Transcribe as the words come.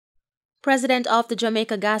President of the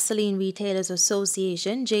Jamaica Gasoline Retailers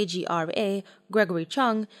Association, JGRA, Gregory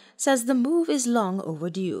Chung, says the move is long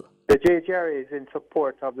overdue. The JGRA is in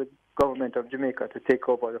support of the government of Jamaica to take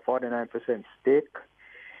over the 49% stake.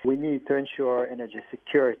 We need to ensure energy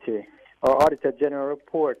security. Our Auditor General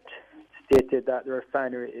report stated that the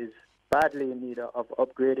refinery is badly in need of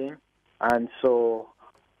upgrading, and so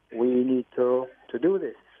we need to do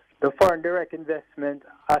this. The foreign direct investment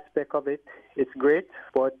aspect of it is great,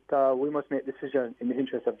 but we must make decisions in the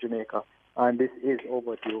interest of Jamaica, and this is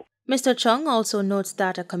overdue. Mr. Chung also notes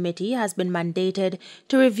that a committee has been mandated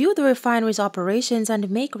to review the refinery's operations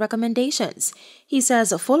and make recommendations. He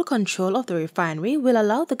says full control of the refinery will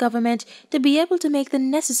allow the government to be able to make the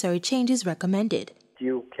necessary changes recommended.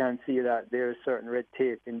 You can see that there is certain red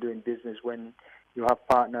tape in doing business when you have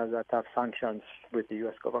partners that have sanctions with the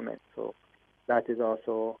U.S. government. So that is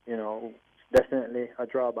also, definitely a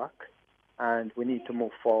drawback, and we need to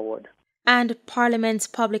move forward. And Parliament's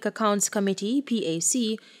Public Accounts Committee,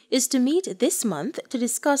 PAC, is to meet this month to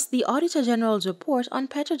discuss the Auditor General's report on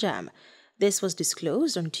Petrojam. This was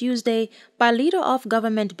disclosed on Tuesday by Leader of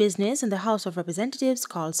Government Business in the House of Representatives,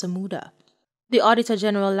 Carl Samuda. The Auditor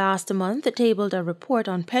General last month tabled a report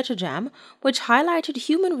on Petrojam which highlighted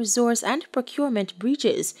human resource and procurement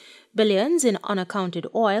breaches, billions in unaccounted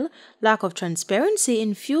oil, lack of transparency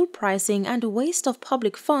in fuel pricing, and waste of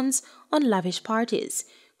public funds on lavish parties.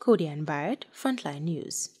 Cody and Barrett, Frontline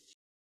News.